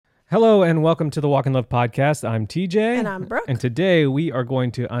Hello and welcome to the Walk in Love podcast. I'm TJ. And I'm Brooke. And today we are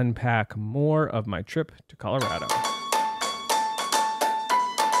going to unpack more of my trip to Colorado.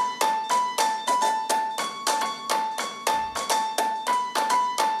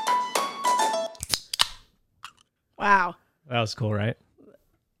 Wow. That was cool, right?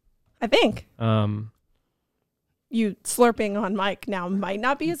 I think. You slurping on mic now might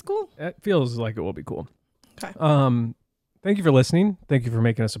not be as cool. It feels like it will be cool. Okay. Thank you for listening. Thank you for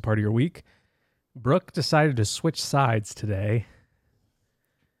making us a part of your week. Brooke decided to switch sides today.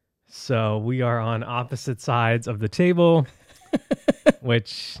 So we are on opposite sides of the table,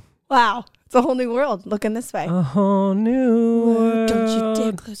 which... Wow. It's a whole new world looking this way. A whole new world. Don't you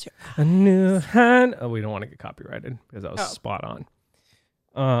dare close your eyes. A new hand. Oh, we don't want to get copyrighted because that was spot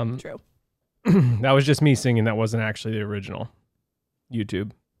on. True. That was just me singing. That wasn't actually the original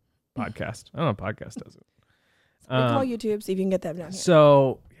YouTube podcast. I don't know if podcast does it. We call YouTube, see if you can get that down here.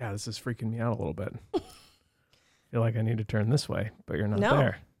 So, yeah, this is freaking me out a little bit. Feel like I need to turn this way, but you're not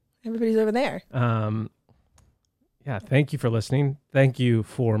there. Everybody's over there. Yeah, thank you for listening. Thank you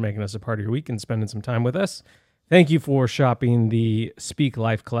for making us a part of your week and spending some time with us. Thank you for shopping the Speak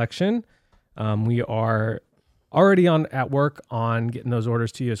Life collection. We are already at work on getting those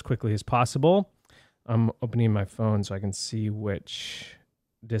orders to you as quickly as possible. I'm opening my phone so I can see which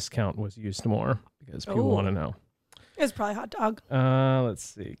discount was used more because people want to know. It's probably hot dog. Let's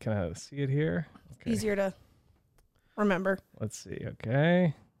see. Can I see it here? Okay. Easier to remember. Let's see.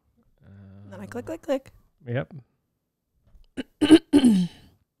 Okay. And then I click. Yep.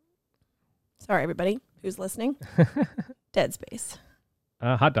 Sorry, everybody who's listening. Dead space.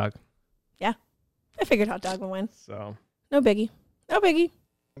 Hot dog. Yeah. I figured hot dog would win. So. No biggie.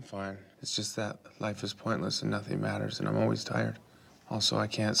 I'm fine. It's just that life is pointless and nothing matters, and I'm always tired. Also, I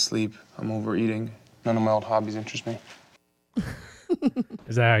can't sleep. I'm overeating. None of my old hobbies interest me.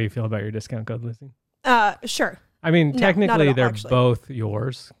 Is that how you feel about your discount code listing? Sure. I mean, No, technically, not at all, they're actually. both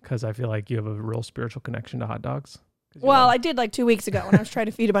yours because I feel like you have a real spiritual connection to hot dogs. Well, I did like 2 weeks ago when I was trying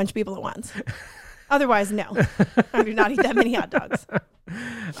to feed a bunch of people at once. Otherwise, no. I do not eat that many hot dogs.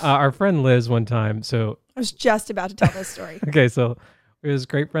 Our friend Liz one time. So I was just about to tell this story. okay, so it was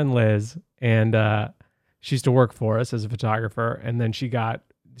great friend Liz, and she used to work for us as a photographer, and then she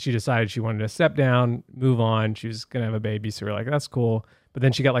decided she wanted to step down, move on. She was gonna have a baby, so we're like, that's cool. But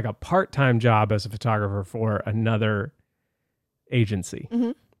then she got like a part-time job as a photographer for another agency,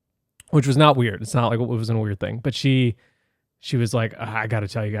 which was not weird. It's not like it wasn't a weird thing. But she was like, I got to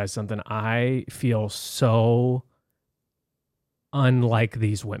tell you guys something. I feel so unlike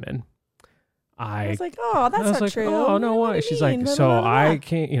these women. I was like, oh, that's not true. Oh, no, why? She's like, Blah, so blah, blah, blah. I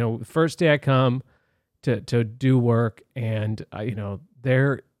can't, first day I come to do work and,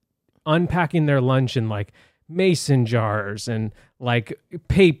 they're unpacking their lunch in like mason jars and like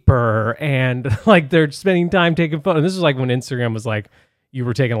paper and like they're spending time taking photos. And this is like when Instagram was like, you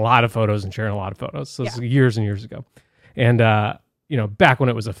were taking a lot of photos and sharing a lot of photos. So this is years and years ago. And, back when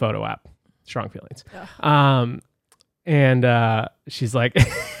it was a photo app, strong feelings. And she's like,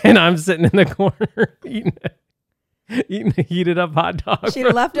 and I'm sitting in the corner eating a heated up hot dog. She had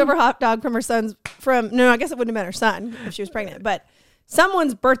a leftover hot dog from her son's, I guess it wouldn't have been her son if she was pregnant, but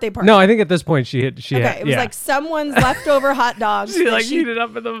someone's birthday party. No, I think at this point she had, it was like someone's leftover hot dogs. She like heated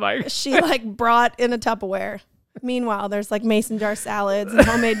up in the mic. She like brought in a Tupperware. Meanwhile, there's like mason jar salads and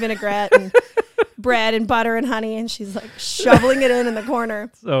homemade vinaigrette and bread and butter and honey, and she's like shoveling it in the corner.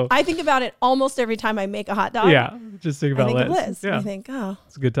 So I think about it almost every time I make a hot dog. Yeah, just think about I think Liz. of Liz. Yeah. I think,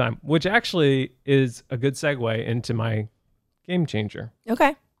 it's a good time, which actually is a good segue into my game changer.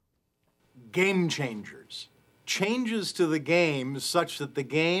 Okay. Game changers. Changes to the game such that the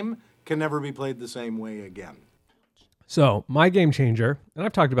game can never be played the same way again. So my game changer, and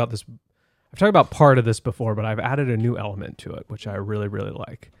I've talked about part of this before, but I've added a new element to it, which I really, really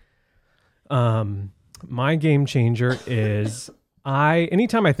like. My game changer is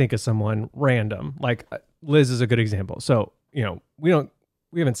anytime I think of someone random, like Liz is a good example. So, we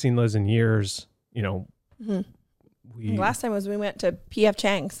haven't seen Liz in years, Last time we went to PF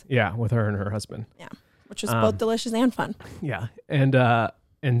Chang's. Yeah. With her and her husband. Yeah. Which was both delicious and fun. Yeah.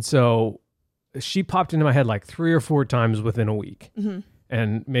 And so she popped into my head like 3 or 4 times within a week.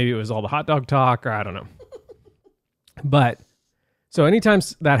 And maybe it was all the hot dog talk or I don't know. But so anytime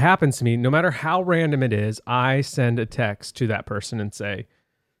that happens to me, no matter how random it is, I send a text to that person and say,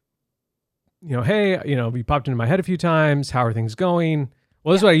 hey, you popped into my head a few times. How are things going?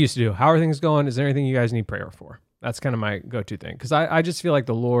 Well, this is what I used to do. How are things going? Is there anything you guys need prayer for? That's kind of my go-to thing. Because I just feel like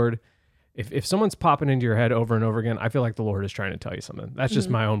the Lord, if someone's popping into your head over and over again, I feel like the Lord is trying to tell you something. That's just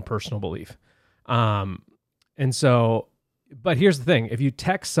my own personal belief. And so but here's the thing. If you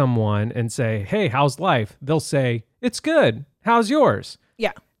text someone and say, hey, how's life? They'll say, it's good. How's yours?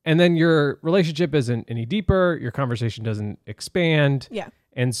 Yeah. And then your relationship isn't any deeper. Your conversation doesn't expand. Yeah.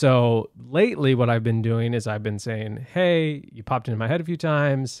 And so lately what I've been doing is I've been saying, hey, you popped into my head a few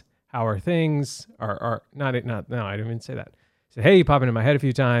times. How are things? No, I didn't even say that. So, hey, you popped into my head a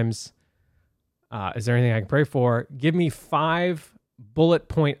few times. Is there anything I can pray for? Give me 5 bullet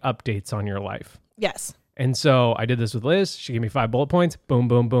point updates on your life. Yes. And so I did this with Liz. She gave me 5 bullet points. Boom,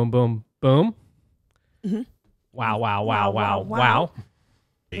 boom, boom, boom, boom. Mm-hmm. Wow. Wow. Wow.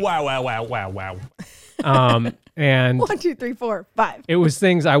 And 1, 2, 3, 4, 5. it was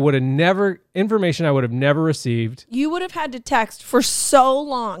things information I would have never received. You would have had to text for so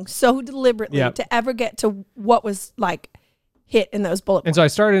long, so deliberately Yep. to ever get to what was like hit in those bullet And points. so I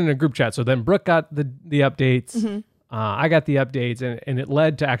started in a group chat. So then Brooke got the updates. Mm-hmm. I got the updates, and it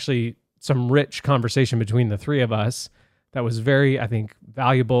led to actually some rich conversation between the three of us that was very, I think,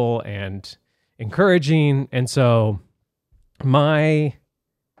 valuable and encouraging. And so my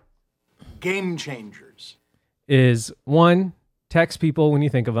Game changers. is 1, text people when you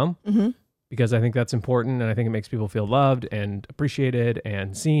think of them, Mm-hmm. because I think that's important, and I think it makes people feel loved and appreciated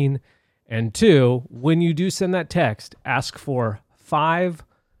and seen. And 2, when you do send that text, ask for 5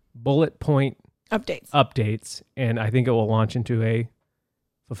 bullet point Updates. and I think it will launch into a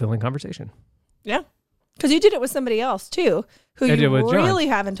fulfilling conversation. Yeah. Because you did it with somebody else too, who I did you with John. really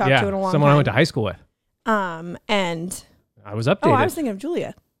haven't talked to in a long someone time. I went to high school with. And I was updated. I was thinking of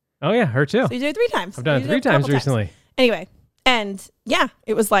Julia. Oh yeah, her too. So you did it 3 times. I've done You it did 3 a times couple recently. Anyway, and yeah,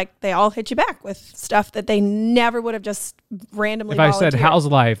 it was like they all hit you back with stuff that they never would have just randomly. If I said volunteered. how's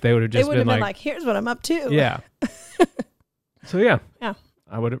life, they would have they just would have been been like, "Here's what I'm up to." yeah. So yeah, Yeah.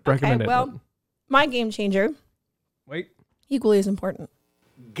 I would recommend it. Well, my game changer Wait, equally as important,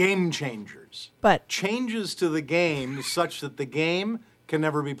 Game changers. but Changes to the game such that the game can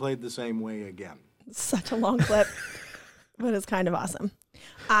never be played the same way again. such a long clip, but it's kind of awesome.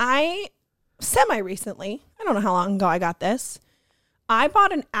 I recently, I don't know how long ago I got this. I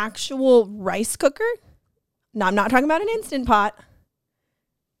bought an actual rice cooker. No, I'm not talking about an Instant Pot.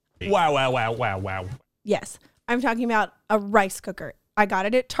 wow. Yes, I'm talking about a rice cooker. I got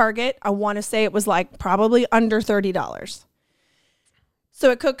it at Target. I want to say it was like probably under $30.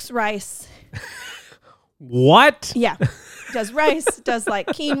 So it cooks rice. What? Yeah. Does rice, does like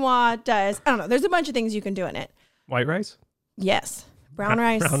quinoa, I don't know. There's a bunch of things you can do in it. White rice? Yes. Brown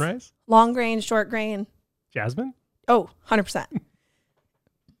rice. Brown rice? Long grain, short grain. Jasmine? Oh, 100%.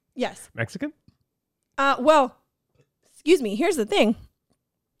 Yes. Mexican? Well, excuse me. Here's the thing.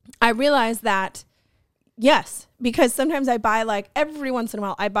 I realized that, yes, because sometimes I buy like every once in a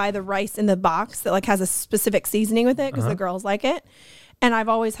while, I buy the rice in the box that like has a specific seasoning with it because the girls like it. And I've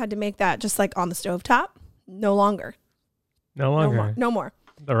always had to make that just like on the stovetop. No longer. No longer. No more.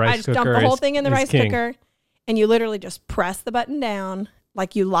 The rice I just cooker dump the whole is- thing in the is rice king. cooker and you literally just press the button down,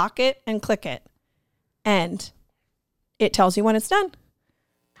 like you lock it and click it. And it tells you when it's done.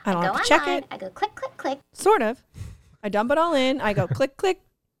 I don't have to check it. I go click, click, click. Sort of. I dump it all in. I go click, click,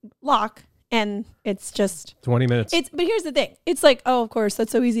 lock. And it's just 20 minutes. but here's the thing. It's like, oh, of course,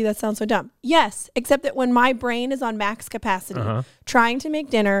 that's so easy. That sounds so dumb. Yes, except that when my brain is on max capacity, trying to make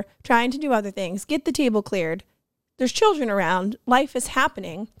dinner, trying to do other things, get the table cleared, there's children around, life is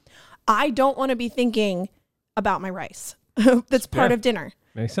happening. I don't want to be thinking about my rice. That's part Yeah. of dinner.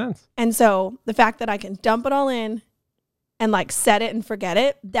 Makes sense. And so the fact that I can dump it all in and like set it and forget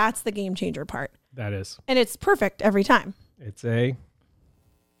it, that's the game changer part. That is. And it's perfect every time. It's a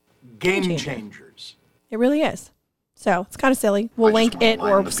Game changer. changers. It really is. So it's kind of silly. We'll link it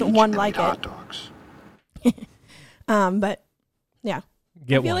or one like it. But yeah,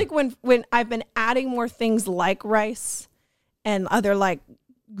 get I feel one. like when I've been adding more things like rice and other like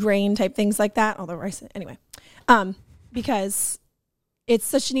grain type things like that, although rice anyway, because it's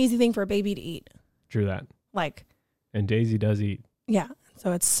such an easy thing for a baby to eat. True that. Like, And Daisy does eat. yeah.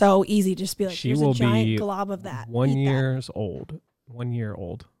 So it's so easy to just be like, She here's will a giant be glob of that. 1 Eat that. years old. 1 year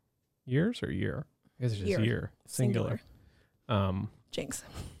old. Years or year? I guess it's just Year. year. Singular. Jinx.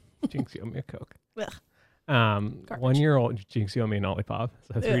 Jinx, you owe me a Coke. Ugh. 1 year old Jinx, you owe me an Olipop.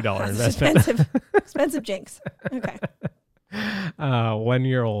 So $3 Ugh, that's investment. expensive Jinx. Okay. 1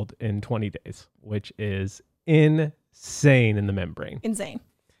 year old in 20 days, which is insane in the membrane. Insane.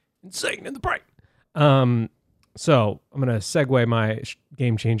 Insane in the brain. So I'm going to segue my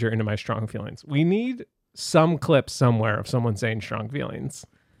game changer into my strong feelings. We need some clip somewhere of someone saying strong feelings.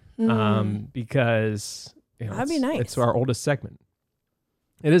 Because That'd be nice. It's our oldest segment.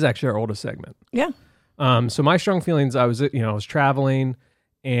 It is actually our oldest segment. Yeah. So my strong feelings, I was traveling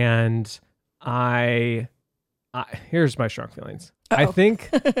and I Here's my strong feelings. I think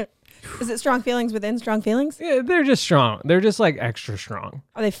Is it strong feelings within strong feelings? yeah, they're just strong. They're just like extra strong.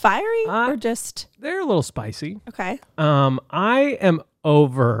 Are they fiery or just They're a little spicy. okay? I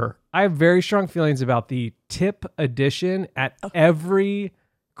have very strong feelings about the tip addition at every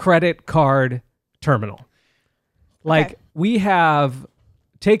credit card terminal. Like Okay. we have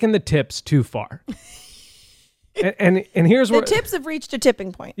taken the tips too far. and here's The where tips have reached a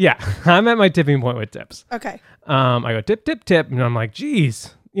tipping point. yeah, I'm at my tipping point with tips. Okay. I go tip, tip, tip, and I'm like,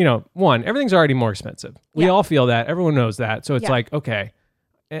 geez, one, everything's already more expensive. We Yeah. all feel that. Everyone knows that. So it's Yeah. like, okay.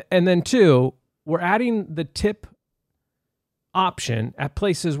 And then two, we're adding the tip option at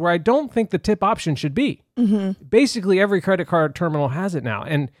places where I don't think the tip option should be. Mm-hmm. Basically, every credit card terminal has it now.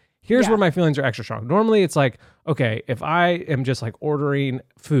 And here's Yeah. where my feelings are extra strong. Normally, it's like, okay, if I am just like ordering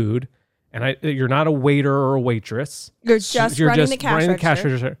food and you're not a waiter or a waitress, You're just running the cash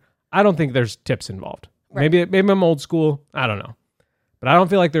register. I don't think there's tips involved. Right. Maybe I'm old school. I don't know. But I don't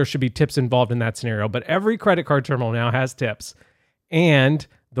feel like there should be tips involved in that scenario. But every credit card terminal now has tips. And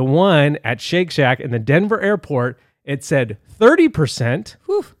the one at Shake Shack in the Denver airport, it said 30%,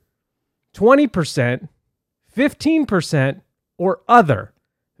 Whew. 20%, 15%, or other.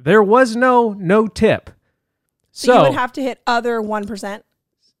 There was no tip. So you would have to hit other 1%.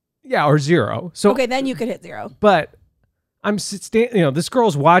 yeah, or zero. So Okay, then you could hit 0. but I'm this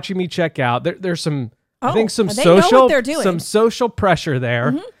girl's watching me check out. There's some I think some they know what social they're doing. some social pressure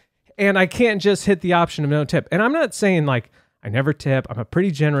there. And I can't just hit the option of no tip. And I'm not saying like I never tip. I'm a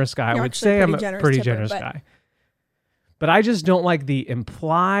pretty generous guy. I You're would actually a say I'm pretty a generous pretty tipper, generous but- guy. But I just don't like the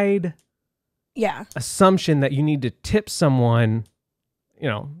implied Yeah. assumption that you need to tip someone.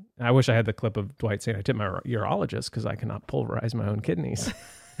 I wish I had the clip of Dwight saying I tip my urologist because I cannot pulverize my own kidneys.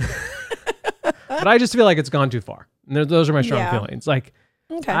 But I just feel like it's gone too far. And those are my strong Yeah. feelings. Like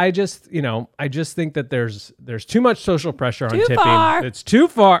Okay. I just think that there's too much social pressure on Too tipping. far. It's too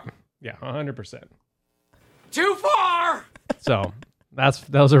far. Yeah, 100%. Too far. So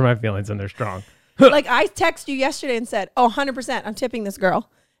those are my feelings, and they're strong. Like I texted you yesterday and said, "Oh, 100%, I'm tipping this girl,"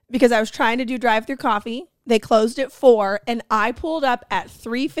 because I was trying to do drive-through coffee. They closed at 4, and I pulled up at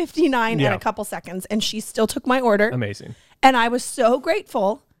 3:59 Yeah. in a couple seconds, and she still took my order. Amazing. And I was so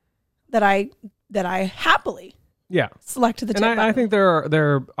grateful that I happily Yeah. selected the tip And I button. think there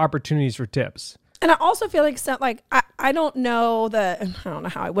are opportunities for tips. And I also feel like I don't know I don't know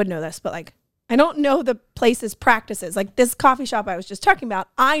how I would know this, but like I don't know the place's practices. Like this coffee shop I was just talking about,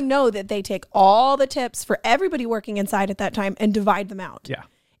 I know that they take all the tips for everybody working inside at that time and divide them out. Yeah.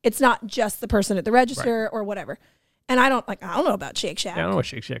 It's not just the person at the register or whatever. And I don't know about Shake Shack. Yeah, I don't know what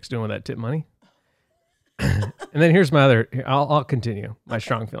Shake Shack's doing with that tip money. And then here's my other. I'll continue my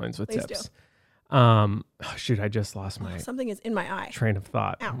strong feelings with Please tips. I just lost my Something is in my eye. train of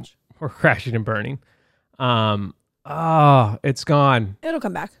thought. Ouch. We're crashing and burning. It's gone. It'll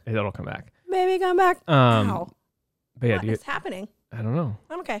come back. It'll come back. Baby, come back. Ow. But yeah, What is happening? I don't know.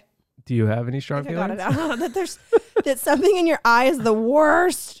 I'm okay. Do you have any strong I think I got feelings? it out. that something in your eye is the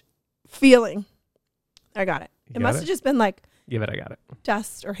worst feeling. I got it. You It got must it? have just been like Give it. I got it.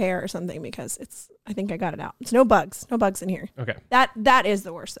 dust or hair or something because I think I got it out. It's no bugs in here. Okay. That is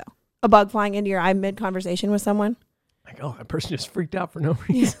the worst though. A bug flying into your eye mid conversation with someone. Like, oh, that person just freaked out for no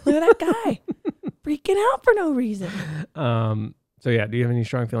reason. Look at that guy freaking out for no reason. So yeah, do you have any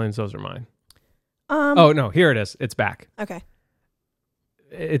strong feelings? Those are mine. Oh, No, here it is. It's back. okay.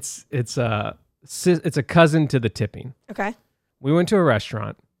 It's a cousin to the tipping. Okay. We went to a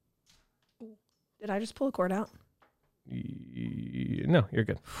restaurant. Did I just pull a cord out? No, you're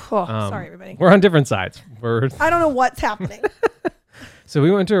good. Oh, sorry, everybody. We're on different sides. I don't know what's happening. So we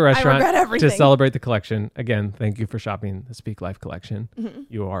went to a restaurant regret everything. to celebrate the collection. Again, thank you for shopping the Speak Life collection. Mm-hmm.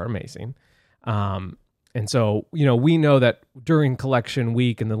 You are amazing. And so, we know that during collection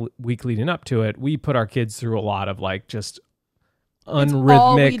week and the week leading up to it, we put our kids through a lot of like just all we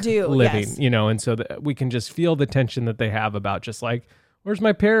unrhythmic do, living, yes. and so that we can just feel the tension that they have about just like, where's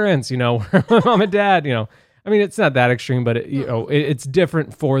my parents? Where are my mom and dad? I mean, it's not that extreme, but it's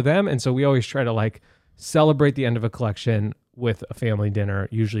different for them. And so we always try to like celebrate the end of a collection with a family dinner,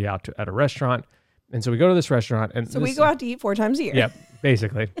 usually out at a restaurant. And so we go to this restaurant, and So we go out to eat 4 times a year. Yep,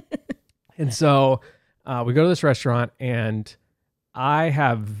 basically. And so we go to this restaurant, and I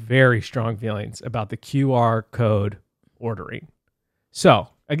have very strong feelings about the QR code ordering. So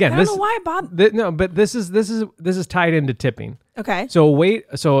again, I don't know why, Bob. no, but this is tied into tipping. Okay. So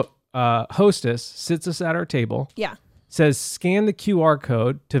hostess sits us at our table, Yeah. says scan the QR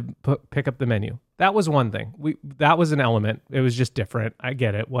code to pick up the menu. That was one thing. That was an element. It was just different. I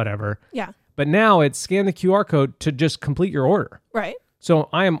get it. Whatever. Yeah. But now it's scan the QR code to just complete your order. Right. So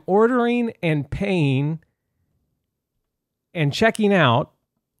I am ordering and paying and checking out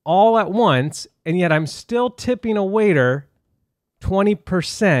all at once, and yet I'm still tipping a waiter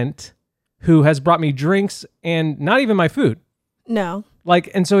 20% who has brought me drinks and not even my food. No.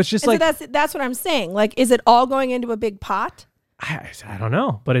 Like, and so it's just And like, so that's what I'm saying. Like, is it all going into a big pot? I don't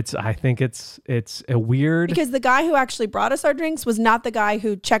know, but I think it's a weird. Because the guy who actually brought us our drinks was not the guy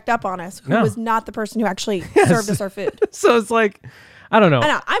who checked up on us, who No. was not the person who actually served us our food. So it's like, I don't know. I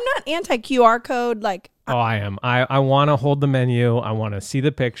know, I'm not anti QR code. Like, Oh, I am. I want to hold the menu. I want to see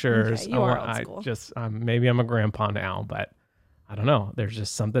the pictures. Okay, you are old school. I just maybe I'm a grandpa now, but I don't know. There's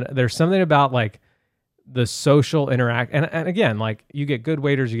just something. There's something about like the social interact. And again, like you get good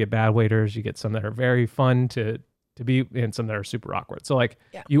waiters, you get bad waiters, you get some that are very fun to be, and some that are super awkward. So like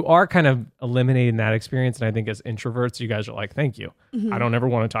you are kind of eliminating that experience. And I think as introverts, you guys are like, thank you. I don't ever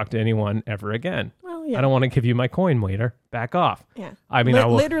want to talk to anyone ever again. well, yeah. I don't want to give you my coin, waiter. Back off. Yeah. I mean, I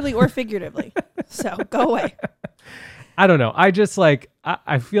will. Literally or figuratively. So go away. I don't know. I just like,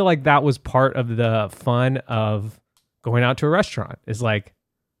 I feel like that was part of the fun of going out to a restaurant is like,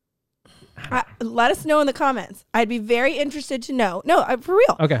 Let us know in the comments. I'd be very interested to know. No, for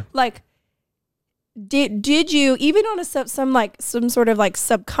real. okay. Like, did you, even on some sort of like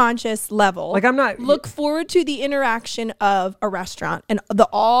subconscious level, Like I'm not look forward to the interaction of a restaurant and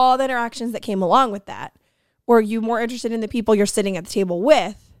all the interactions that came along with that? Or are you more interested in the people you're sitting at the table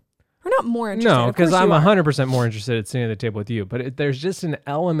with? Or not more interested? No, Of course because I'm you are. 100% more interested in sitting at the table with you. But there's just an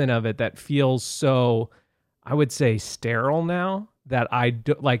element of it that feels so, I would say, sterile now that I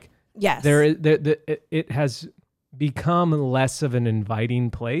do like. Yes. It has become less of an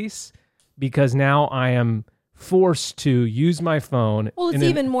inviting place because now I am forced to use my phone. Well, it's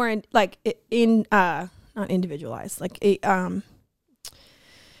even more not individualized. Like you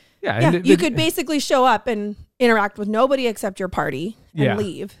could basically show up and interact with nobody except your party and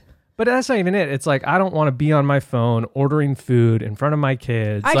leave. But that's not even it. It's like I don't want to be on my phone ordering food in front of my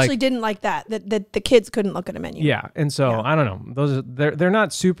kids. I actually didn't like that the kids couldn't look at a menu. Yeah, and so I don't know. Those they're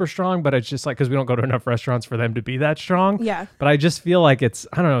not super strong, but it's just like because we don't go to enough restaurants for them to be that strong. Yeah. But I just feel like it's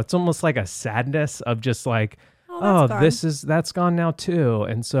I don't know. It's almost like a sadness of just like that's gone now too.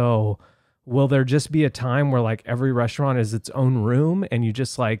 And so will there just be a time where like every restaurant is its own room and you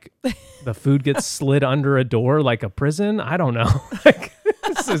just like the food gets slid under a door like a prison? I don't know. Like,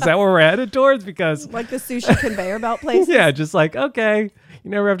 is that where we're headed towards? Because like the sushi conveyor belt place. yeah, just like, okay, you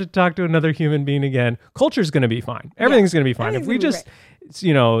never have to talk to another human being again. Culture's going to be fine. Everything's going to be fine. If we just,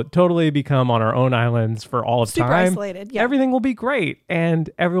 totally become on our own islands for all of Super time, isolated, yeah. everything will be great. And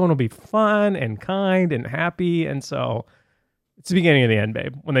everyone will be fun and kind and happy. And so it's the beginning of the end,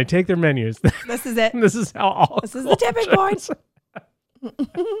 babe. When they take their menus, This is it. this is how all This is the tipping point.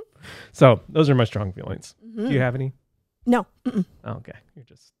 So those are my strong feelings. Do you have any? No. Oh, okay. You're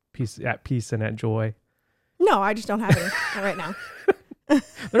just at peace and at joy. No, I just don't have any right now.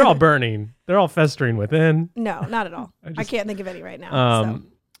 They're all burning. They're all festering within. No, not at all. I can't think of any right now.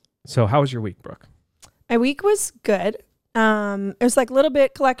 So how was your week, Brooke? My week was good. It was like a little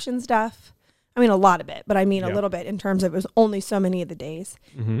bit collection stuff. I mean, a lot of it, but I mean a little bit in terms of it was only so many of the days.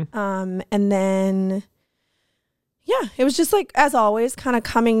 Mm-hmm. And then, it was just like, as always, kind of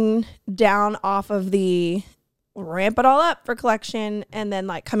coming down off of the ramp it all up for collection and then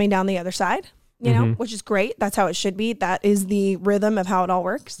like coming down the other side, you know, which is great. That's how it should be. That is the rhythm of how it all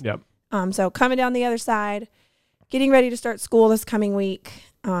works. Yep. So coming down the other side, getting ready to start school this coming week.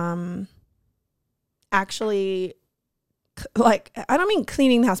 Actually, like, I don't mean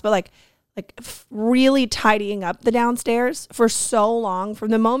cleaning the house, but like really tidying up the downstairs for so long from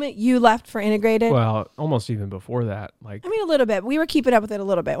the moment you left for integrated. Well, almost even before that. Like, I mean, a little bit. We were keeping up with it a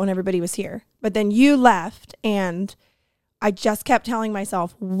little bit when everybody was here, but then you left and I just kept telling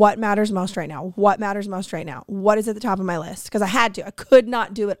myself what matters most right now. What matters most right now? What is at the top of my list? Because I had to. I could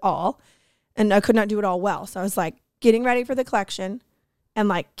not do it all, and I could not do it all well. So I was like getting ready for the collection and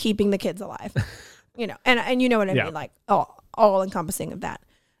like keeping the kids alive, you know, and you know what I mean? Like all encompassing of that.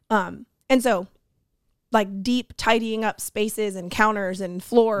 And so like deep tidying up spaces and counters and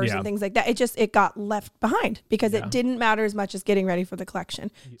floors and things like that. It got left behind because it didn't matter as much as getting ready for the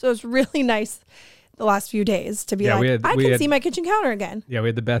collection. So it was really nice the last few days to be I can see my kitchen counter again. Yeah, we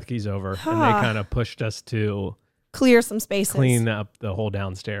had the Bethkes over and they kind of pushed us to clear some spaces, clean up the whole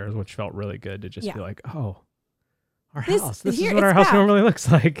downstairs, which felt really good to just be like, oh, our house. This is what our house normally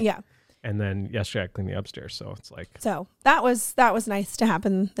looks like. Yeah. And then yesterday I cleaned the upstairs, so it's like. So that was nice to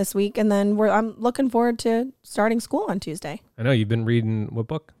happen this week, and then I'm looking forward to starting school on Tuesday. I know you've been reading what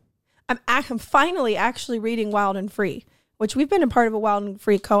book? I'm finally actually reading Wild and Free, which we've been a part of a Wild and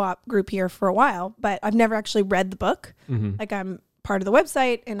Free co-op group here for a while, but I've never actually read the book. Like I'm part of the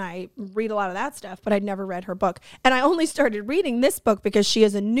website and I read a lot of that stuff, but I'd never read her book. And I only started reading this book because she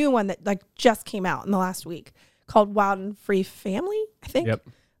has a new one that like just came out in the last week called Wild and Free Family, I think. Yep.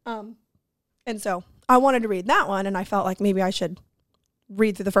 And so I wanted to read that one, and I felt like maybe I should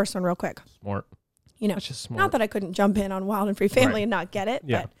read through the first one real quick. Smart. You know, That's just smart. not that I couldn't jump in on Wild and Free Family Right. and not get it,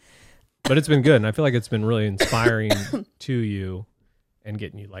 Yeah. but But it's been good. And I feel like it's been really inspiring to you and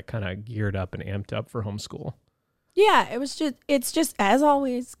getting you like kind of geared up and amped up for homeschool. yeah, it's just as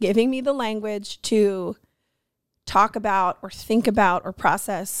always giving me the language to talk about or think about or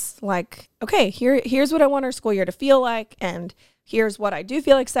process like, okay, here's what I want our school year to feel like, and here's what I do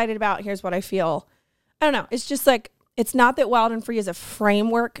feel excited about. Here's what I feel, I don't know. It's just like, it's not that Wild and Free is a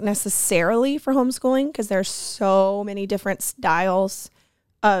framework necessarily for homeschooling, because there's so many different styles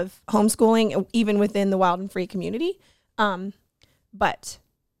of homeschooling, even within the Wild and Free community. But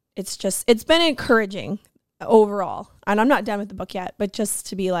it's been encouraging overall. And I'm not done with the book yet, but just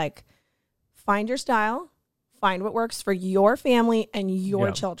to be like, find your style, find what works for your family and your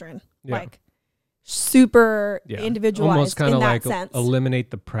Yeah. children. Yeah. Like super Yeah. individualized Almost kind in of that like sense.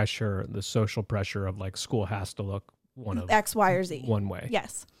 eliminate the pressure, the social pressure of like school has to look X, Y, or Z. one way.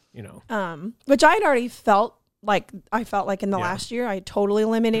 Yes. You know. Which I had already felt like in the Yeah. last year, I totally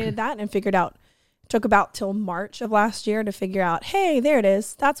eliminated that and figured out, took about till March of last year to figure out, hey, there it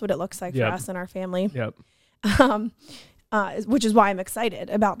is. That's what it looks like Yep. for us and our family. Yep. Which is why I'm excited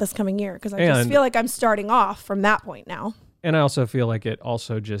about this coming year, because I just And- feel like I'm starting off from that point now. And I also feel like it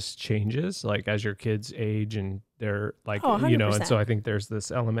also just changes like as your kids age and they're like, Oh, you know, and 100%. so I think there's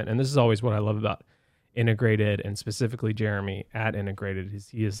this element, and this is always what I love about Integrated, and specifically Jeremy at Integrated, is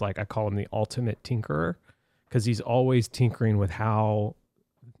he is like, I call him the ultimate tinkerer, because he's always tinkering with how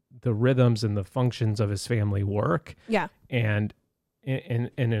the rhythms and the functions of his family work, Yeah. and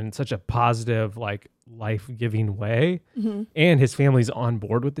in such a positive, like life-giving way. Mm-hmm. And his family's on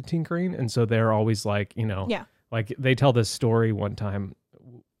board with the tinkering, and so they're always like, you know, Yeah. like they tell this story one time,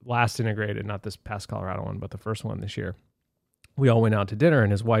 last Integrated, not this past Colorado one, but the first one this year. We all went out to dinner,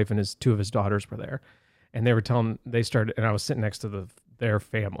 and his wife and two of his daughters were there, and they were telling, they started, and I was sitting next to their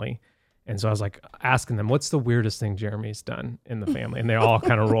family. And so I was like asking them, what's the weirdest thing Jeremy's done in the family? And they all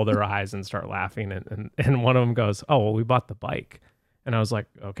kind of roll their eyes and start laughing. And one of them goes, oh, well, we bought the bike. And I was like,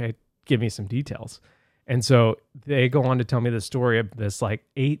 okay, give me some details. And so they go on to tell me the story of this like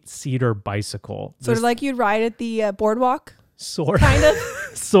 8-seater bicycle. Sort of like you'd ride at the boardwalk, kind of.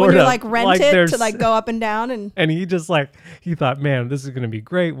 Sort when you of. like rent it there's- to like go up and down and And he just like, he thought, man, this is going to be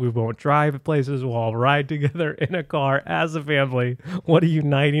great. We won't drive places. We'll all ride together in a car as a family. What a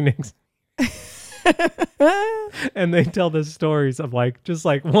uniting and they tell the stories of like, just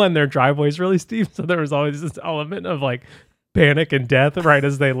like one, their driveway's really steep. So there was always this element of like panic and death right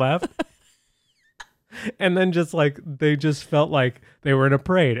as they left. And then just like, they just felt like they were in a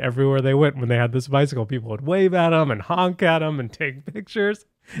parade everywhere they went. When they had this bicycle, people would wave at them and honk at them and take pictures.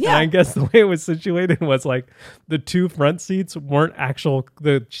 Yeah. And I guess the way it was situated was like the two front seats weren't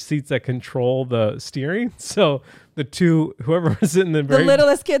the seats that control the steering. So the two, whoever was in the the very,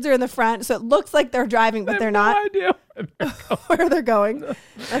 littlest kids are in the front, so it looks like they're driving, but I they're have not. no idea where they're going. Where they're going.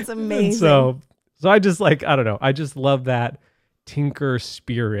 That's amazing. And so I just like, I don't know. I just love that tinker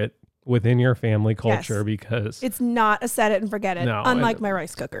spirit within your family culture, Yes. because It's not a set it and forget it, No, unlike and- my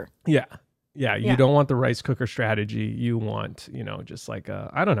rice cooker. yeah, you Yeah. don't want the rice cooker strategy. You want, just like,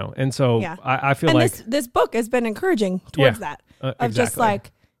 I don't know. And so Yeah. I feel And like, this book has been encouraging towards Yeah, that. Of just exactly.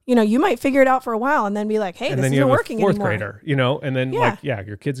 like, you might figure it out for a while and then be like, hey, and this then you isn't have working a fourth anymore. grader, and then Yeah.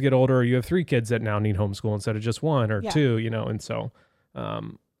 your kids get older, or you have 3 kids that now need homeschool instead of just 1 or Yeah. 2, and so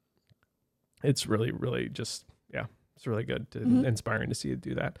it's really, really just, it's really good to, Mm-hmm. inspiring to see you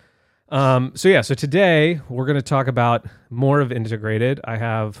do that. So today we're going to talk about more of Integrated. I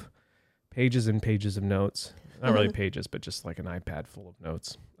have pages and pages of notes, not really pages, but just like an iPad full of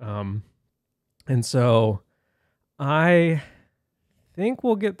notes. And so I think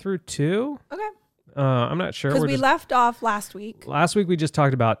we'll get through 2. Okay. I'm not sure. Because We're we just- left off last week. Last week we just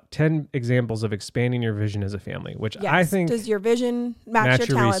talked about 10 examples of expanding your vision as a family, which Yes. I think, Does your vision match match your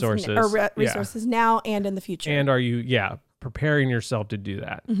your talents resources. or Yeah. resources now and in the future? and are you, preparing yourself to do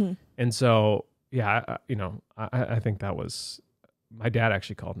that? Mhm. And so, I think that was, my dad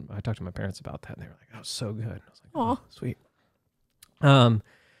actually called, I talked to my parents about that, and they were like, that was so good. I was like, Aw. oh, sweet.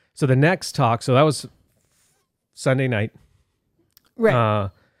 So the next talk, so that was Sunday night. Right.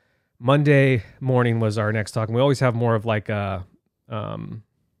 Monday morning was our next talk, and we always have more of like a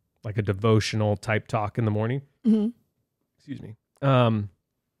devotional type talk in the morning. Mm-hmm. Excuse me.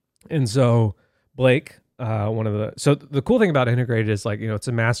 And so Blake, so the cool thing about Integrated is like, it's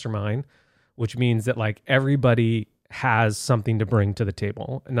a mastermind, which means that like everybody has something to bring to the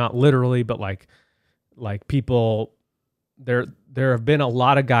table. Not literally, but like people, there have been a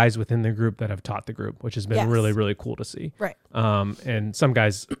lot of guys within the group that have taught the group, which has been Yes. really, really cool to see. Right. And some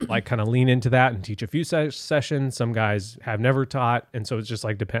guys like kind of lean into that and teach a few sessions. Some guys have never taught. And so it's just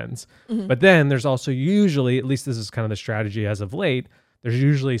like depends. But then there's also usually, at least this is kind of the strategy as of late, there's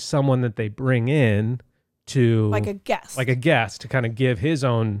usually someone that they bring in to Like a guest. to kind of give his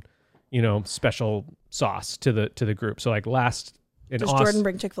own, special sauce to the group. So like Does Jordan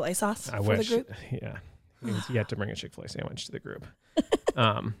bring Chick-fil-A sauce I for wish, the group? yeah. He's yet to bring a Chick-fil-A sandwich to the group.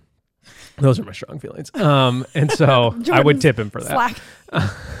 Those are my strong feelings. And so I would tip him for that.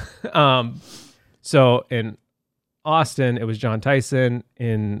 Slack. So in Austin, it was John Tyson.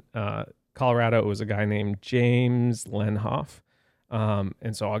 In Colorado, it was a guy named James Lenhoff.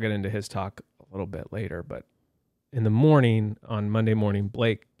 And so I'll get into his talk a little bit later. But in the morning, on Monday morning,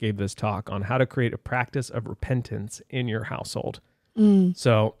 Blake gave this talk on how to create a practice of repentance in your household.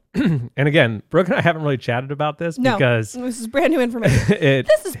 So, and again, Brooke and I haven't really chatted about this No, because this is brand new information.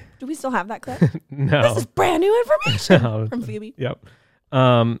 Do we still have that clip? no. This is brand new information No. from Phoebe. Yep.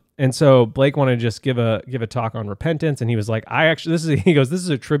 And so Blake wanted to just give a talk on repentance, and he was like, this is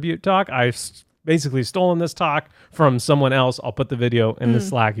a tribute talk. I've basically stolen this talk from someone else. I'll put the video in the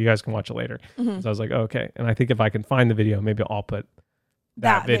Slack. You guys can watch it later. So I was like, okay. And I think if I can find the video, maybe I'll put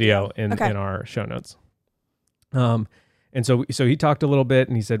that video in our show notes. And so he talked a little bit,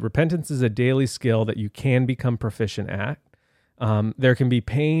 and he said, repentance is a daily skill that you can become proficient at. There can be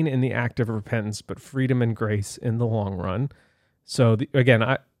pain in the act of repentance, but freedom and grace in the long run. So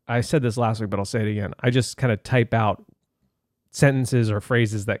again, I said this last week, but I'll say it again. I just kind of type out sentences or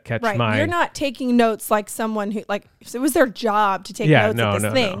phrases that catch my... You're not taking notes like someone who, like, if it was their job to take notes of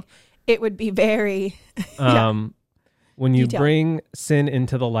this thing, it would be very... When you Detail. bring sin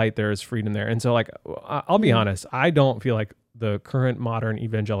into the light, there is freedom there. And so, like, I'll be honest, I don't feel like the current modern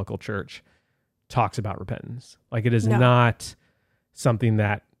evangelical church talks about repentance. Like, it is not something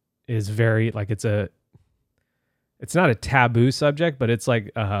that is very, like, it's not a taboo subject, but it's like,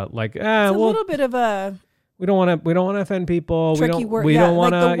 it's a little bit of a we don't want to offend people. tricky word. We don't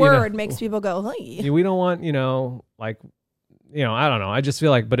want to, like the word makes people go, hey. We don't want, I don't know. I just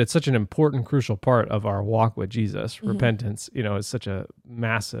feel like, but it's such an important, crucial part of our walk with Jesus. Repentance, is such a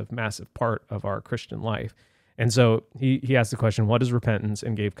massive, massive part of our Christian life. And so he asked the question, what is repentance?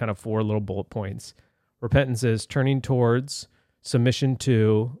 And gave kind of 4 little bullet points. Repentance is turning towards, submission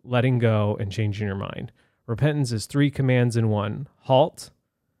to, letting go, and changing your mind. Repentance is 3 commands in one: halt,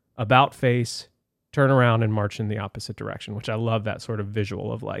 about face, turn around, and march in the opposite direction, which I love that sort of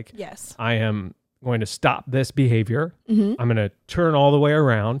visual of like, yes, I am going to stop this behavior. Mm-hmm. I'm going to turn all the way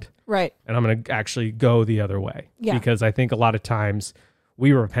around. Right. And I'm going to actually go the other way. Yeah. Because I think a lot of times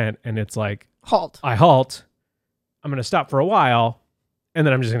we repent and it's like, I halt. I'm going to stop for a while. And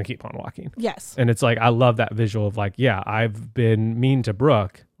then I'm just going to keep on walking. Yes. And it's like, I love that visual of like, yeah, I've been mean to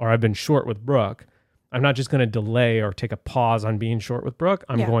Brooke, or I've been short with Brooke. I'm not just going to delay or take a pause on being short with Brooke.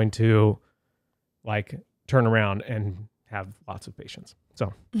 I'm going to like turn around and have lots of patience.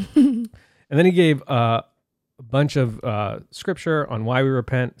 So, and then he gave a bunch of scripture on why we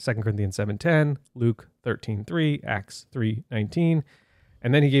repent: 2 Corinthians 7:10, Luke 13:3, Acts 3:19.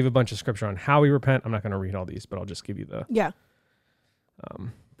 And then he gave a bunch of scripture on how we repent. I'm not going to read all these, but I'll just give you the... Yeah.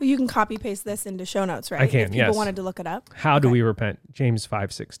 But you can copy paste this into show notes, right? I can, if people wanted to look it up. How do we repent? James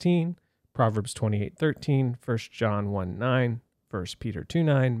 5:16, Proverbs 28:13, 1 John 1:9, 1 Peter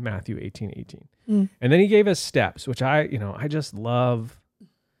 2:9, Matthew 18:18. And then he gave us steps, which I just love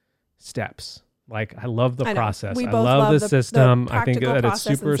steps. Like, I love the process. I love the system. I think that it's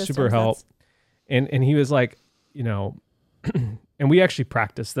super, super helpful. And he was like, and we actually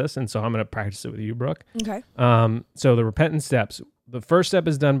practice this. And so I'm going to practice it with you, Brooke. Okay. So the repentance steps, the first step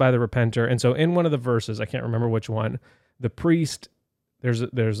is done by the repenter. And so in one of the verses, I can't remember which one, the priest, there's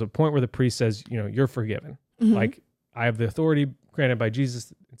a point where the priest says, you're forgiven. Mm-hmm. Like, I have the authority granted by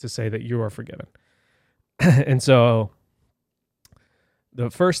Jesus to say that you are forgiven. And so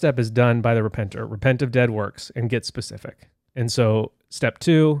the first step is done by the repenter. Repent of dead works and get specific. And so step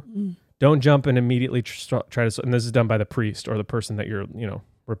 2, don't jump and immediately try to, and this is done by the priest or the person that you're,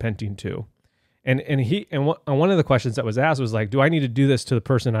 repenting to. And one of the questions that was asked was like, do I need to do this to the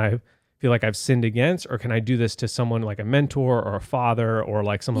person I feel like I've sinned against, or can I do this to someone like a mentor or a father or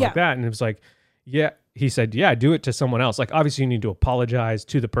like someone like that? And it was like, yeah, he said, yeah, do it to someone else. Like, obviously you need to apologize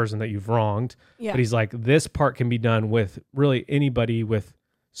to the person that you've wronged, but he's like, this part can be done with really anybody with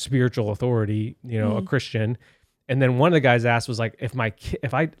spiritual authority, a Christian. And then one of the guys asked was like,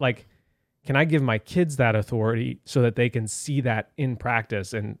 can I give my kids that authority so that they can see that in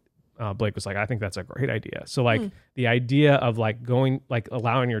practice? And Blake was like, I think that's a great idea. So like the idea of like going, like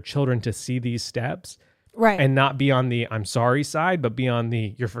allowing your children to see these steps Right. and not be on the I'm sorry side, but be on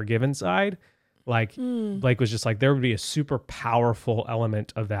the you're forgiven side. Like Blake was just like, there would be a super powerful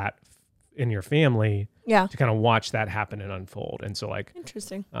element of that in your family Yeah. to kind of watch that happen and unfold. And so like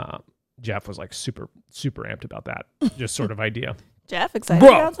Interesting. Jeff was like super amped about that just sort of idea. Jeff, excited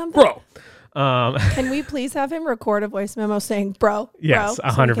about something? Bro. Can we please have him record a voice memo saying "bro"? Yes, bro,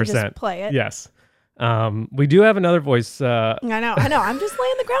 so we can 100%. just play it. Yes. We do have another voice. I know. I'm just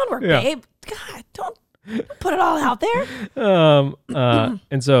laying the groundwork, Yeah. babe. God, don't put it all out there.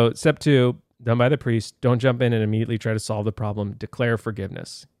 And so step 2, done by the priest, don't jump in and immediately try to solve the problem. Declare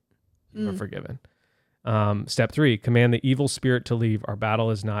forgiveness. You are forgiven. Step 3, command the evil spirit to leave. Our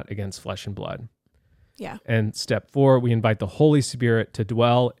battle is not against flesh and blood. Yeah. And step 4, we invite the Holy Spirit to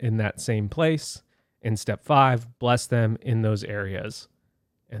dwell in that same place. And step 5, bless them in those areas.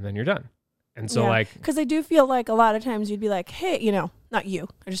 And then you're done. And so like, because I do feel like a lot of times you'd be like, hey, not you.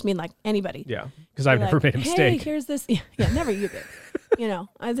 I just mean like anybody. yeah, because I've Be never like, made a Hey, mistake. here's this. Yeah, never you did.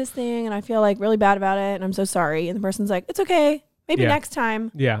 I have this thing and I feel like really bad about it and I'm so sorry. And the person's like, it's okay. Maybe Yeah. next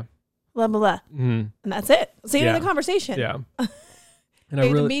time. Yeah. Blah blah blah. Mhm. And that's it. So you Yeah. know the conversation. Yeah. And I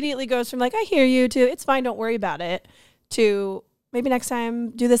It really, immediately goes from like, I hear you to it's fine, don't worry about it, to maybe next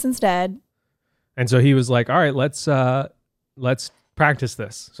time do this instead. and so he was like, all right, let's practice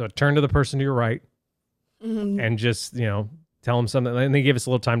this. So turn to the person to your right and just, tell them something. And they gave us a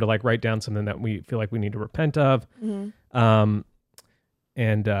little time to like write down something that we feel like we need to repent of.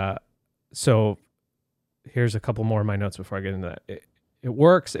 So here's a couple more of my notes before I get into that. It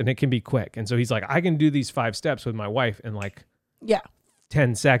works and it can be quick. And so he's like, I can do these 5 steps with my wife in like Yeah.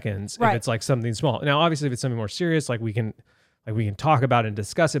 10 seconds Right. if it's like something small. Now, obviously, if it's something more serious, like we can talk about it and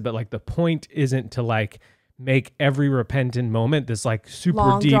discuss it. But like the point isn't to like make every repentant moment this like super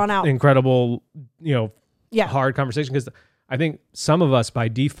Long, deep, drawn out. incredible, Yeah. hard conversation. Because I think some of us by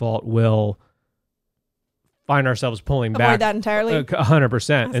default will find ourselves pulling Avoid back that entirely.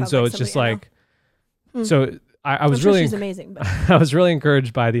 100%. And sounds so like it's just somebody I like, so I was I'm sure really, she's amazing, but I was really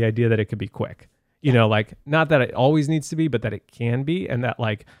encouraged by the idea that it could be quick. Like not that it always needs to be, but that it can be, and that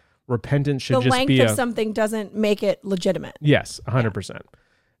like repentance should the just length be of something doesn't make it legitimate. yes, 100%.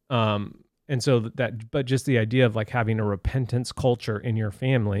 And so but just the idea of like having a repentance culture in your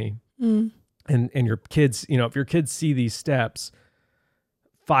family and your kids, if your kids see these steps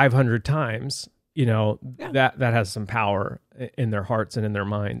 500 times, that has some power in their hearts and in their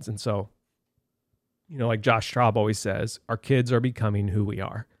minds. And so, like Josh Straub always says, our kids are becoming who we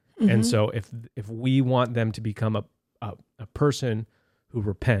are. And so if we want them to become a person who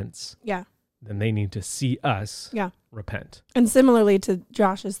repents, Yeah. then they need to see us Yeah. repent. And similarly to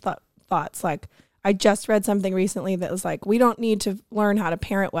Josh's thoughts, like I just read something recently that was like, we don't need to learn how to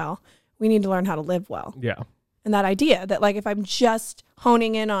parent well. We need to learn how to live well. Yeah. And that idea that like, if I'm just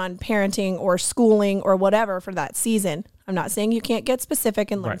honing in on parenting or schooling or whatever for that season, I'm not saying you can't get specific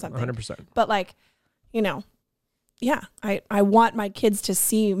and learn Right. something, 100%. but like, yeah, I want my kids to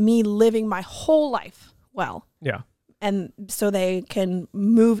see me living my whole life well. Yeah. And so they can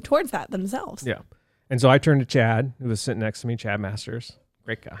move towards that themselves. Yeah. And so I turned to Chad, who was sitting next to me, Chad Masters,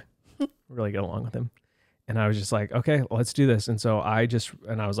 great guy. Really get along with him. And I was just like, okay, let's do this. And so I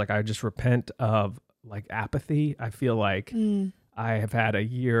was like, I just repent of like apathy. I feel like I have had a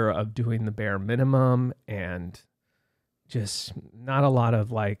year of doing the bare minimum and just not a lot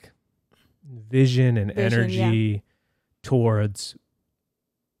of like vision and energy towards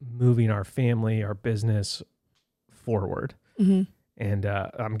moving our family, our business forward. And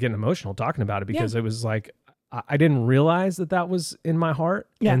I'm getting emotional talking about it because it was like, I didn't realize that was in my heart.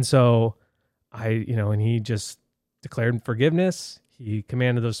 Yeah. And so and he just declared forgiveness. He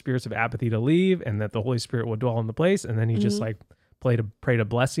commanded those spirits of apathy to leave and that the Holy Spirit would dwell in the place. And then he just like prayed a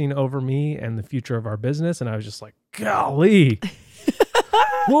blessing over me and the future of our business. And I was just like, golly,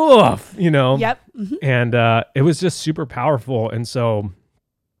 woof, Yep. And it was just super powerful. And so,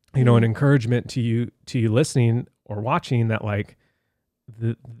 an encouragement to you listening or watching that, like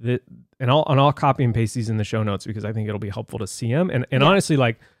and I'll copy and paste these in the show notes because I think it'll be helpful to see them. And honestly,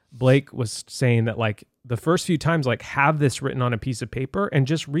 like Blake was saying that like the first few times, like have this written on a piece of paper and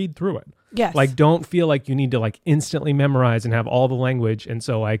just read through it. Yes. Like, don't feel like you need to like instantly memorize and have all the language. And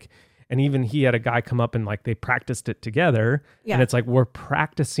so like, and even he had a guy come up and like they practiced it together. Yeah. And it's like, we're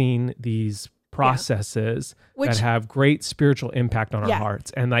practicing these processes Which- that have great spiritual impact on our Yeah.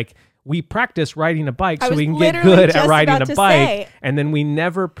 hearts. And like, we practice riding a bike I so was we can get literally good at just riding about a to bike. say. And then we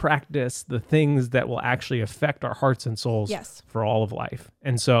never practice the things that will actually affect our hearts and souls Yes. for all of life.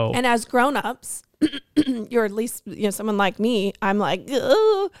 And so, And as grown-ups, you're at least, someone like me, I'm like,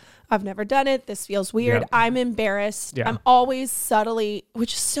 ugh, I've never done it. This feels weird. Yeah. I'm embarrassed. Yeah. I'm always subtly,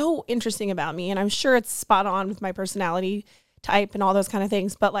 which is so interesting about me. And I'm sure it's spot on with my personality type and all those kind of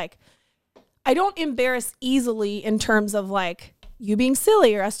things. But like, I don't embarrass easily in terms of like you being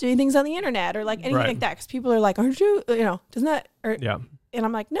silly or us doing things on the internet or like anything Right. like that. Because people are like, aren't you, doesn't that, or, yeah. and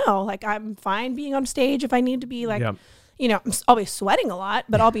I'm like, no, like I'm fine being on stage if I need to be like, Yeah. I'll be sweating a lot,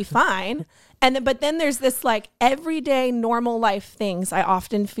 but I'll be fine. But then there's this like everyday normal life things I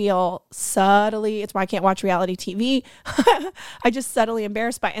often feel subtly. It's why I can't watch reality TV. I just subtly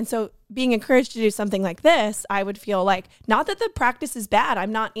embarrassed by. And so being encouraged to do something like this, I would feel like, not that the practice is bad.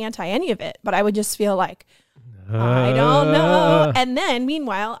 I'm not anti any of it, but I would just feel like, I don't know. And then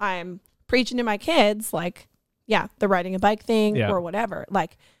meanwhile, I'm preaching to my kids, like, yeah, the riding a bike thing Yeah. or whatever.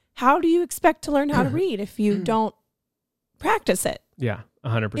 Like, how do you expect to learn how to read if you don't practice it? Yeah.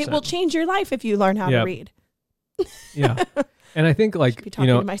 100%. It will change your life if you learn how Yep. to read. Yeah. And I think Be like, talking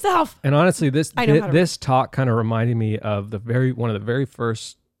to myself. and honestly, this I know how to this talk kind of reminded me of one of the very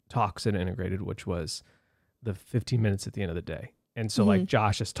first talks at Integrated, which was the 15 minutes at the end of the day. And so like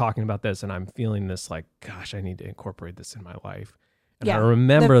Josh is talking about this and I'm feeling this like, gosh, I need to incorporate this in my life. And I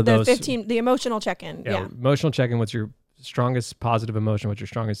remember the those 15, the emotional check-in. Yeah. emotional check-in. What's your strongest positive emotion? What's your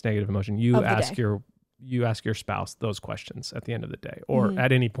strongest negative emotion? Of You the ask day. you ask your spouse those questions at the end of the day or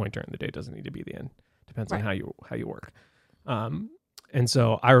at any point during the day. It doesn't need to be the end. Depends on Right. how you work. And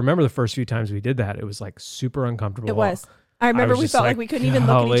so I remember the first few times we did that, it was like super uncomfortable. It was. I remember was we just felt like we couldn't even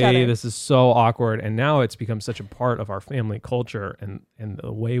look at each "Golly, other. This is so awkward. And now it's become such a part of our family culture and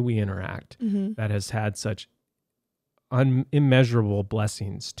the way we interact Mm-hmm. that has had such immeasurable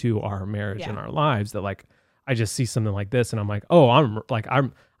blessings to our marriage and our lives that like, I just see something like this and I'm like, oh,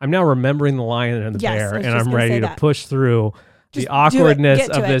 I'm now remembering the lion and the Yes, I bear was and just I'm gonna say ready to that. push through Just the do it. awkwardness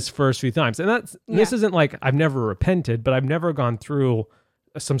Get to of it. this first few times. And this isn't like I've never repented, but I've never gone through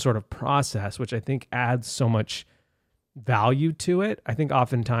some sort of process, which I think adds so much value to it. I think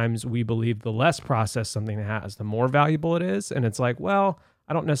oftentimes we believe the less process something has, the more valuable it is. And it's like, well,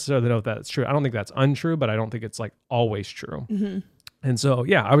 I don't necessarily know if that's true. I don't think that's untrue, but I don't think it's like always true. Mm-hmm. And so,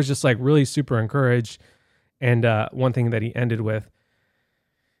 yeah, I was just like really super encouraged. And one thing that he ended with,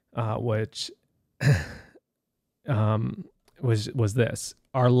 which was this: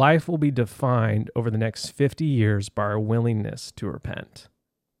 our life will be defined over the next 50 years by our willingness to repent.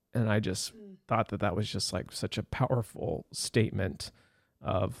 And I just thought that was just like such a powerful statement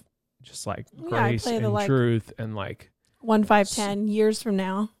of just like grace play the, and like, truth and like 1, 5, 10 years from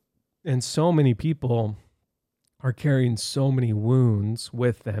now. and so many people are carrying so many wounds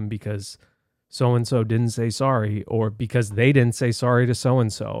with them because so-and-so didn't say sorry or because they didn't say sorry to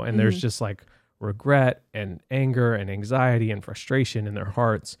so-and-so. And there's just like regret and anger and anxiety and frustration in their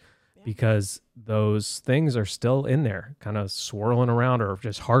hearts because those things are still in there kind of swirling around or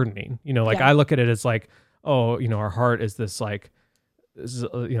just hardening. I look at it as like, oh, our heart is this like,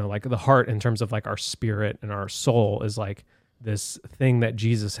 like the heart in terms of like our spirit and our soul is like this thing that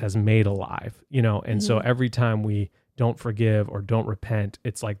Jesus has made alive, and so every time we don't forgive or don't repent,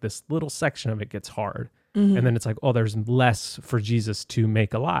 it's like this little section of it gets hard. And then it's like, oh, there's less for Jesus to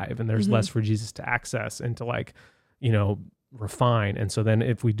make alive and there's less for Jesus to access and to like, refine. And so then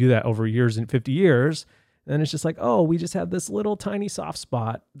if we do that over years and 50 years, then it's just like, oh, we just have this little tiny soft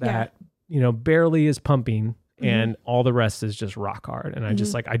spot that, barely is pumping and all the rest is just rock hard. And I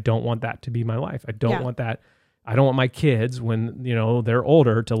just like, I don't want that to be my life. I don't want that. I don't want my kids when, they're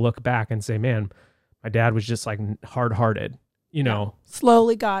older to look back and say, man, my dad was just like hard-hearted,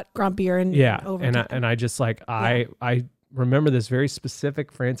 Slowly got grumpier and over time. And I just like, I remember this very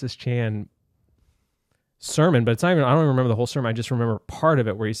specific Francis Chan sermon, but it's not even, I don't even remember the whole sermon. I just remember part of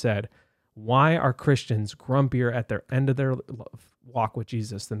it where he said, why are Christians grumpier at their end of their walk with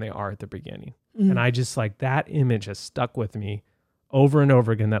Jesus than they are at the beginning? And I just like, that image has stuck with me over and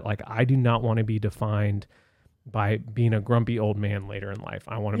over again that like, I do not want to be defined by being a grumpy old man later in life.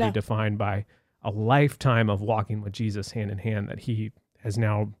 I want to be defined by a lifetime of walking with Jesus hand in hand that he has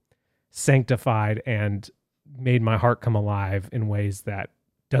now sanctified and made my heart come alive in ways that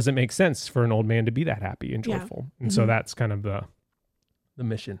doesn't make sense for an old man to be that happy and joyful. And so that's kind of the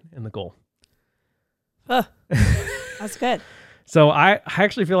mission and the goal. That's good. So I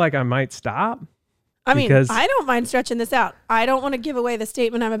actually feel like I might stop. I mean, because- I don't mind stretching this out. I don't want to give away the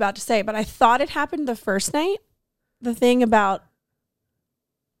statement I'm about to say, but I thought it happened the first night. The thing about,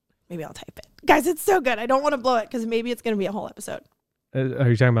 maybe I'll type it. Guys, it's so good. I don't want to blow it because maybe it's going to be a whole episode. Are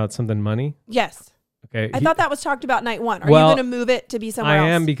you talking about something money? Yes. Okay. I thought that was talked about night one. Are Well, you going to move it to be somewhere else? I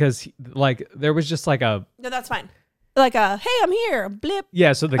am because there was just like a No, that's fine. Like a, hey, I'm here. Blip.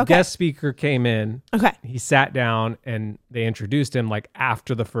 yeah. So the Okay. guest speaker came in. Okay. He sat down and they introduced him like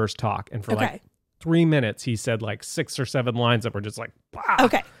after the first talk, and for Okay. like 3 minutes he said like 6 or 7 lines that were just like bah!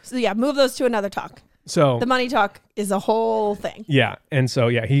 Okay. So yeah, move those to another talk. So The money talk is a whole thing. yeah, and so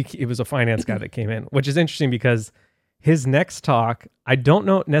yeah, he was a finance guy that came in, which is interesting because his next talk I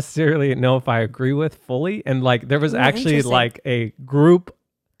don't necessarily know if I agree with fully, and like there was actually interesting. like a group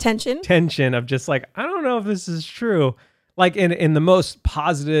Tension. tension of just like I don't know if this is true, like in the most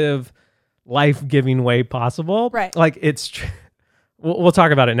positive, life-giving way possible. Right. Like it's we'll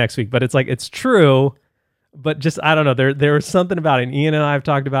talk about it next week, but it's like it's true, but just I don't know. There was something about it. And Ian and I have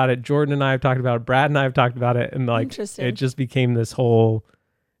talked about it. Jordan and I have talked about it. Brad and I have talked about it, and like Interesting. it just became this whole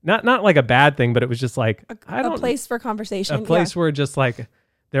not like a bad thing, but it was just like A place for conversation. a place where just like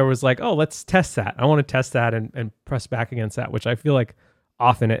there was like, oh, let's test that. I want to test that and press back against that, which I feel like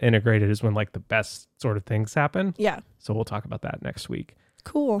often at Integrated is when like the best sort of things happen. Yeah. So we'll talk about that next week.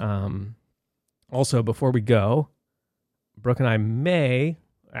 Cool. Also, before we go, Brooke and I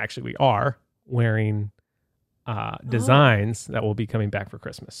we are wearing designs that will be coming back for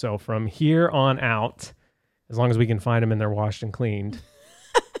Christmas. So from here on out, as long as we can find them and they're washed and cleaned,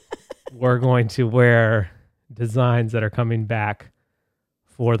 we're going to wear designs that are coming back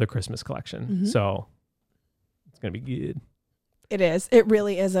for the Christmas collection. Mm-hmm. So it's going to be good. It is. It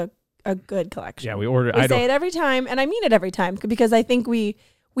really is a good collection. Yeah, we ordered. We say it every time, and I mean it every time, because I think we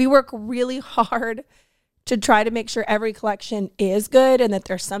work really hard to try to make sure every collection is good and that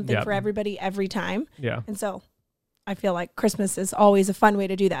there's something Yep. for everybody every time. Yeah. And so I feel like Christmas is always a fun way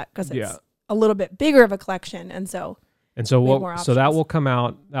to do that because it's Yeah. a little bit bigger of a collection. And so And so We have more so that options. will come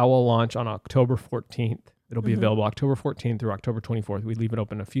out. That will launch on October 14th. It'll be Mhm. available October 14th through October 24th. We leave it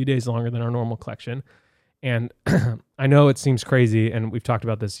open a few days longer than our normal collection. And I know it seems crazy, and we've talked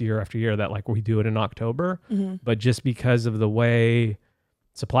about this year after year that like we do it in October, but just because of the way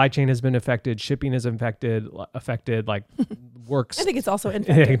supply chain has been affected, shipping is affected, like works I think it's also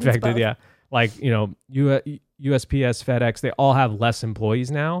infected. It's infected, both. yeah. Like, you know, USPS, FedEx, they all have less employees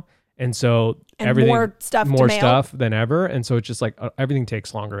now. And so And everything more stuff to more mail. stuff than ever. And so it's just like everything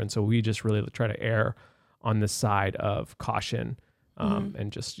takes longer. And so we just really try to err on the side of caution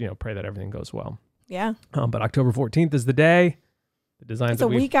and just, you know, pray that everything goes well. Yeah. But October 14th is the day. The designs It's that a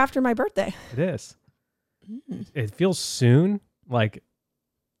week after my birthday. It is. It feels soon, like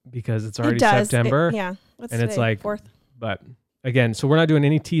because it's already It does. September. Yeah. What's And it's today? like 4th. But again, so we're not doing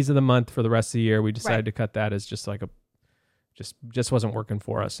any teas of the month for the rest of the year. We decided Right. to cut that as just like just wasn't working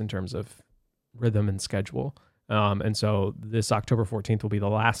for us in terms of rhythm and schedule. And so this October 14th will be the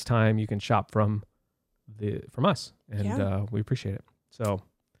last time you can shop from us. And Yeah. we appreciate it. So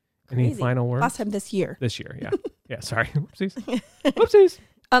any Crazy. final words? Last time this year. This year, yeah. Yeah, sorry. Whoopsies. Whoopsies.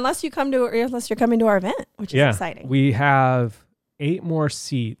 Unless you're coming to our event, which is exciting. We have 8 more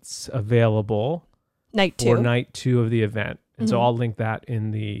seats available Night for 2. night 2 of the event. And so Mhm. I'll link that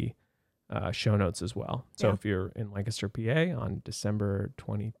in the show notes as well. So Yeah. if you're in Lancaster, PA on December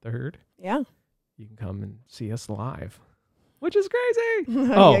 23rd, Yeah. you can come and see us live, which is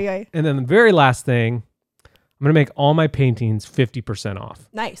crazy. Oh, yeah. And then the very last thing, I'm going to make all my paintings 50% off.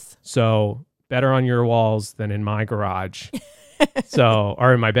 Nice. So better on your walls than in my garage.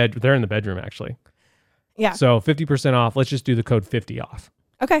 Or in my bed. They're in the bedroom actually. Yeah. So 50% off. Let's just do the code 50 off.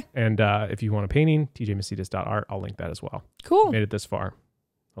 Okay. And if you want a painting, tjmacedas.art, I'll link that as well. Cool. Made it this far.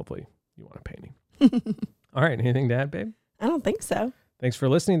 Hopefully you want a painting. All right. Anything to add, babe? I don't think so. Thanks for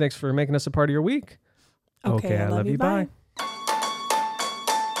listening. Thanks for making us a part of your week. Okay. I love you. Bye.